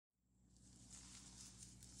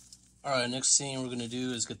Alright, next thing we're going to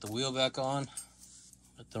do is get the wheel back on.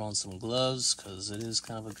 I throw on some gloves because it is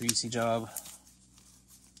kind of a greasy job.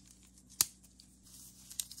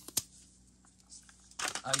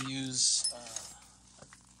 I use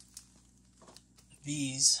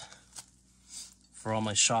these for all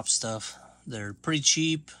my shop stuff. They're pretty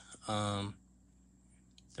cheap. They're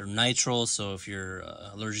nitrile, so if you're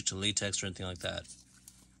allergic to latex or anything like that,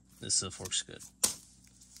 this stuff works good.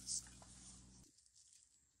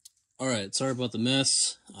 Alright, sorry about the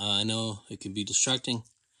mess. I know it can be distracting.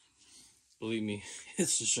 Believe me,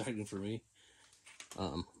 it's distracting for me.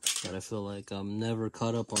 But I feel like I'm never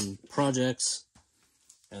caught up on projects.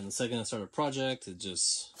 And the second I start a project, it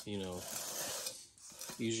just,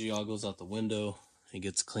 usually all goes out the window. It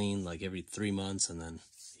gets cleaned like every 3 months, and then,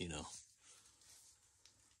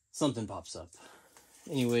 something pops up.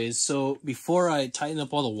 Anyways, so before I tighten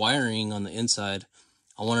up all the wiring on the inside,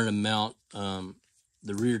 I wanted to mount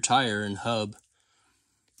the rear tire and hub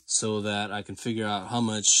so that I can figure out how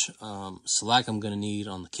much slack I'm going to need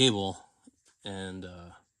on the cable. And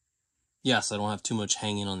so I don't have too much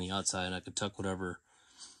hanging on the outside, and I can tuck whatever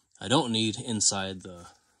I don't need inside the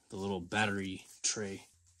little battery tray.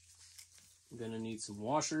 I'm going to need some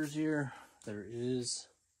washers here. There is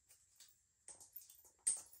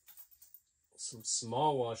some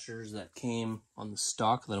small washers that came on the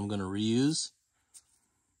stock that I'm going to reuse.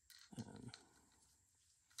 And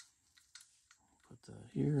put that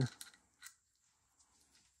here.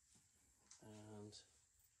 And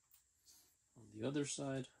on the other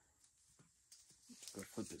side, I'm going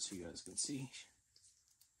to flip it so you guys can see.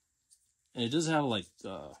 And it does have like,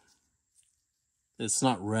 it's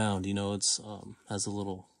not round, it's has a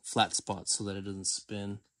little flat spot so that it doesn't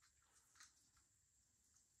spin.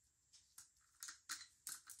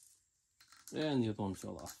 And the other one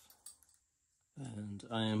fell off. And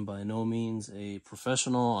I am by no means a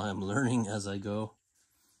professional. I am learning as I go.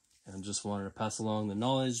 And just wanted to pass along the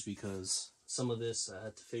knowledge because some of this I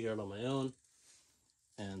had to figure out on my own.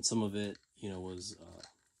 And some of it, was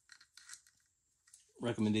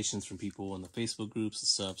recommendations from people in the Facebook groups and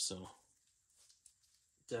stuff. So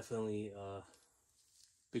definitely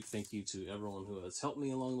big thank you to everyone who has helped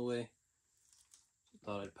me along the way.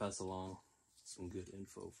 Thought I'd pass along some good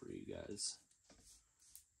info for you guys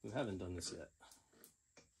who haven't done this yet.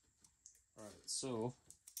 Alright, so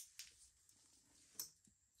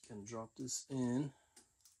can drop this in.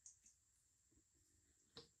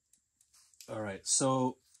 Alright,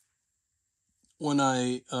 so when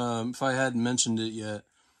I, if I hadn't mentioned it yet,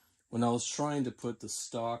 when I was trying to put the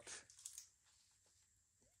stock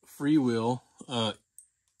Freewheel,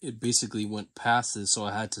 it basically went past this, so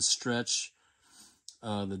I had to stretch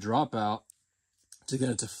the dropout to get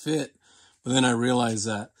it to fit. But then I realized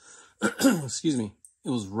that, excuse me, it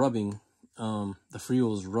was rubbing. The Freewheel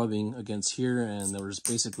was rubbing against here, and there was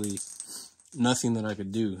basically nothing that I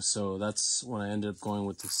could do. So that's when I ended up going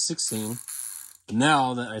with the 16. But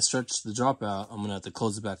now that I stretched the dropout, I'm going to have to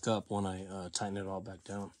close it back up when I tighten it all back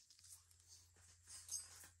down.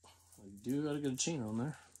 I do got to get a chain on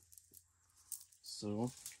there.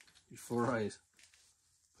 So before I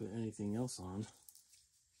put anything else on,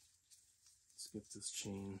 let's get this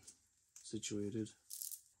chain situated.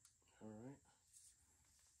 Alright.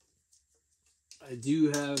 I do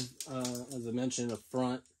have, as I mentioned, a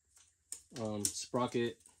front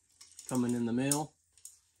sprocket coming in the mail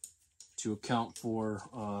to account for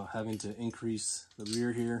having to increase the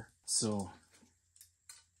rear here. So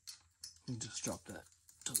let me just drop that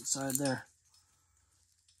to the side there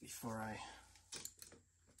before I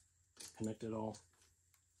connect it all.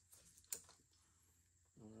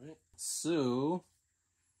 Alright, so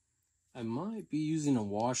I might be using a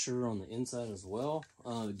washer on the inside as well.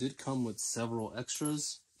 It did come with several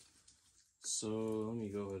extras, so let me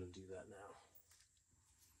go ahead and do that now.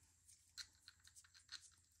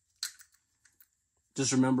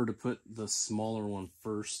 Just remember to put the smaller one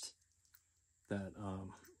first. That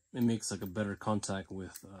it makes like a better contact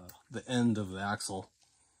with the end of the axle.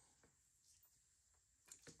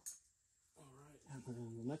 Alright, and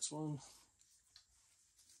then the next one.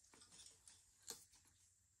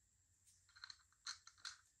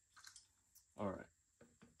 Alright.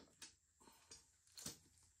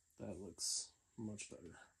 That looks much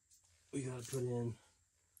better. We gotta put in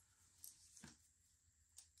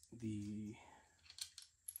the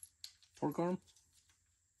torque arm.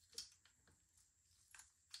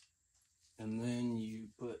 And then you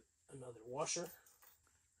put another washer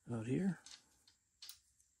out here.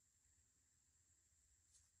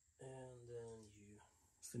 And then you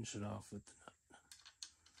finish it off with the nut.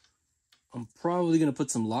 I'm probably going to put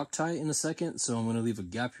some Loctite in a second, so I'm going to leave a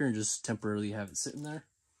gap here and just temporarily have it sitting there.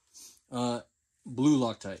 Blue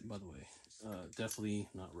Loctite, by the way. Definitely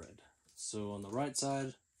not red. So on the right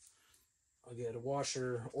side, I'll get a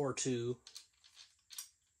washer or two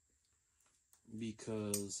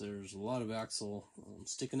because there's a lot of axle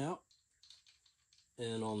sticking out.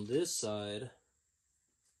 And on this side,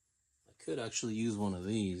 I could actually use one of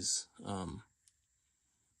these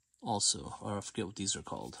also, or I forget what these are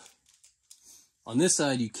called. On this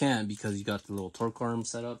side, you can't because you got the little torque arm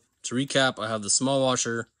set up. To recap, I have the small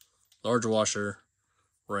washer, large washer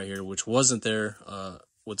right here, which wasn't there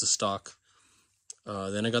with the stock.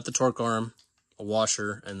 Then I got the torque arm, a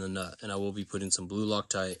washer, and the nut. And I will be putting some blue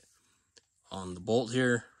Loctite on the bolt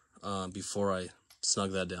here before I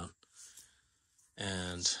snug that down.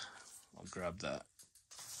 And I'll grab that.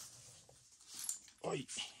 Oy.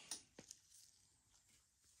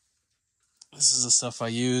 This is the stuff I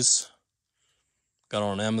use. Got it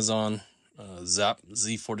on Amazon. Zap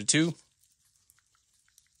Z42.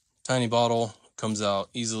 Tiny bottle. Comes out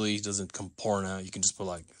easily. Doesn't come pouring out. You can just put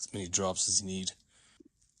like as many drops as you need.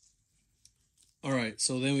 Alright,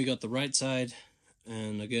 so then we got the right side.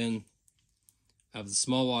 And again, I have the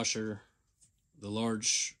small washer, the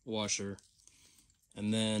large washer.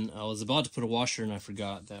 And then I was about to put a washer and I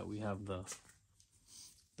forgot that we have the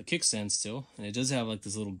kickstand still, and it does have like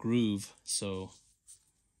this little groove, so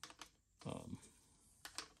let's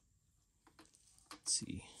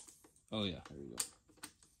see. Oh yeah, there we go.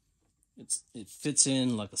 It fits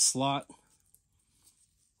in like a slot.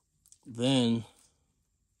 Then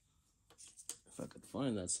if I could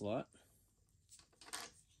find that slot.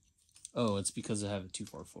 Oh, it's because I have it too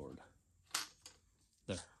far forward.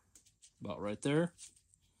 There. About right there.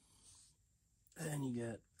 And you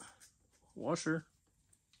get a washer.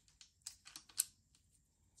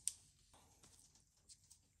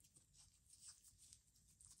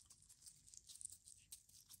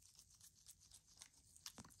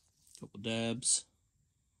 Couple dabs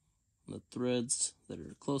on the threads that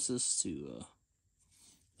are closest to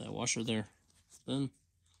that washer there. Then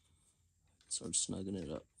start snugging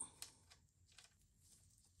it up.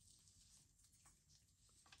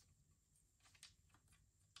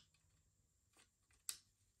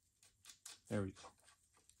 There we go.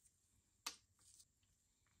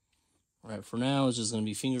 Alright, for now it's just going to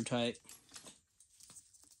be finger tight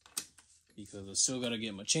because I still got to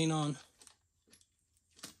get my chain on.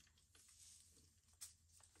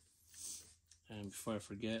 And before I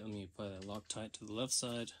forget, let me apply that Loctite to the left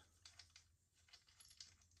side.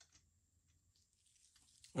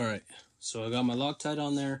 Alright, so I got my Loctite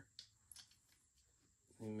on there.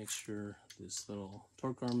 Let me make sure this little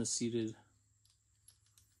torque arm is seated.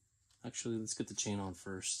 Actually, let's get the chain on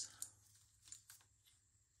first.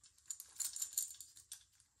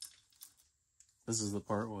 This is the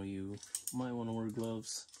part where you might want to wear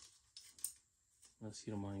gloves, unless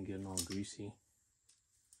you don't mind getting all greasy.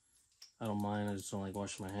 I don't mind, I just don't like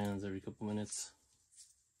washing my hands every couple minutes.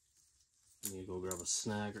 I need to go grab a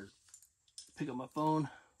snack or pick up my phone.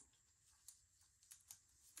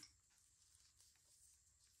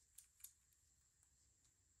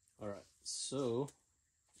 Alright, so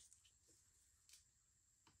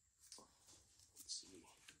let's see.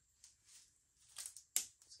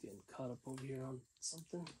 It's getting caught up over here on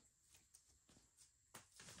something.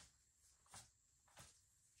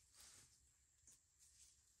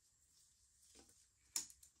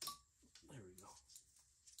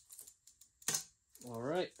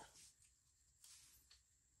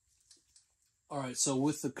 Alright, so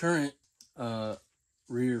with the current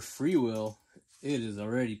rear freewheel, it is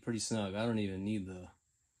already pretty snug. I don't even need the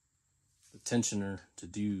tensioner to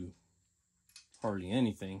do hardly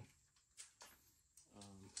anything.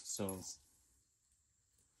 So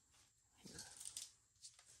here,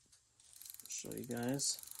 I'll show you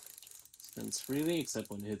guys. It spins freely except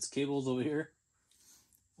when it hits cables over here.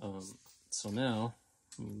 So now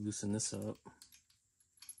let me loosen this up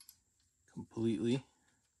completely.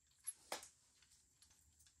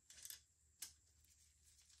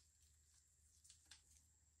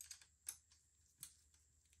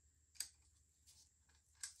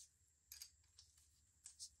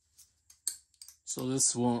 So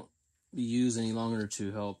this won't be used any longer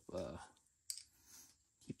to help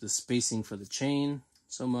keep the spacing for the chain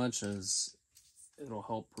so much as it'll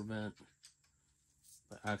help prevent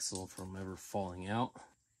the axle from ever falling out.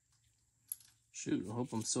 Shoot, I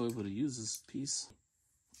hope I'm still able to use this piece.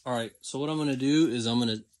 Alright, so what I'm going to do is I'm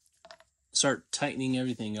going to start tightening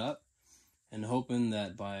everything up and hoping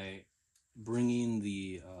that by bringing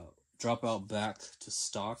the dropout back to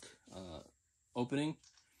stock opening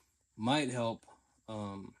might help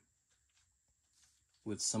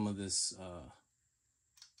with some of this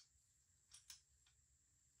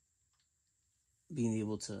being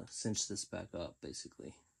able to cinch this back up,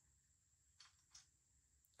 basically.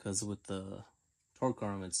 Because with the torque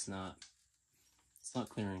arm, it's not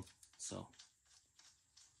clearing. So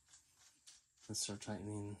let's start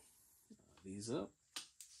tightening these up.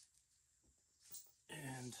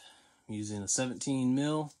 And I'm using a 17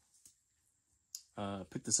 mil.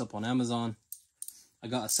 Picked this up on Amazon. I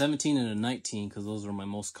got a 17 and a 19 because those are my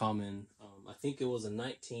most common. I think it was a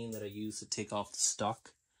 19 that I used to take off the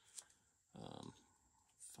stock,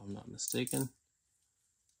 if I'm not mistaken.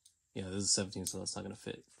 Yeah, this is 17, so that's not going to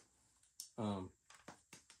fit.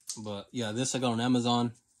 But yeah, this I got on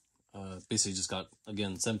Amazon. Basically just got,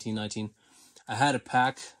 again, 17, 19. I had a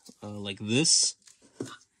pack like this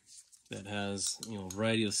that has, you know, a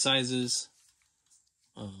variety of sizes.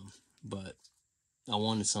 But I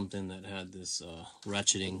wanted something that had this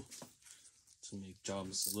ratcheting to make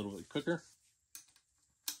jobs a little bit quicker.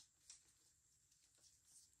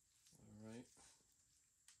 All right.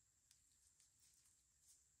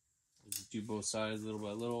 Just do both sides little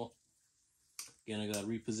by little. Again, I got to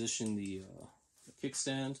reposition the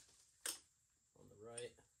kickstand on the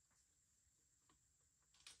right.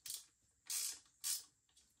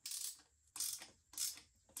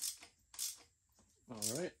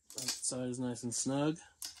 All right, that side is nice and snug.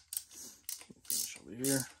 Finish over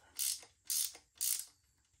here.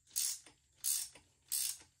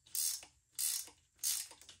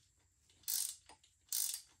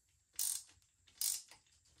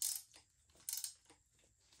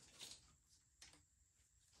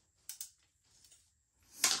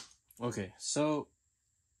 Okay, so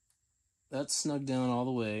that's snug down all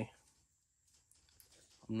the way.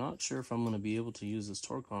 I'm not sure if I'm going to be able to use this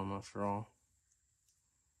torque arm after all.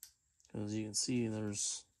 As you can see,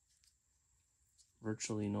 there's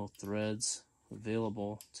virtually no threads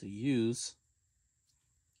available to use.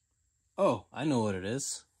 Oh, I know what it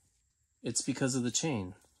is. It's because of the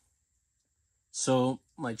chain. So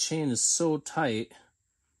my chain is so tight.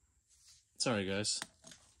 Sorry guys,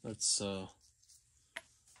 that's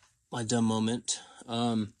my dumb moment.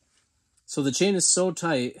 So the chain is so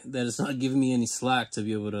tight that it's not giving me any slack to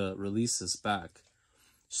be able to release this back.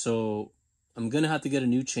 So I'm gonna have to get a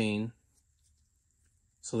new chain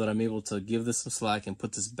so that I'm able to give this some slack and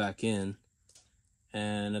put this back in,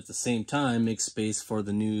 and at the same time make space for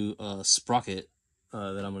the new sprocket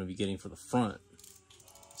that I'm going to be getting for the front.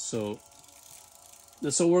 So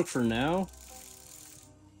this will work for now.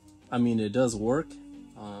 I mean, it does work.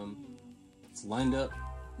 It's lined up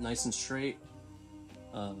nice and straight,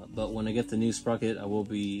 but when I get the new sprocket, I will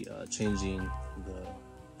be changing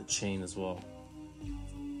the chain as well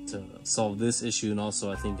to solve this issue. And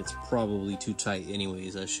also I think it's probably too tight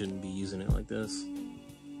anyways. I shouldn't be using it like this.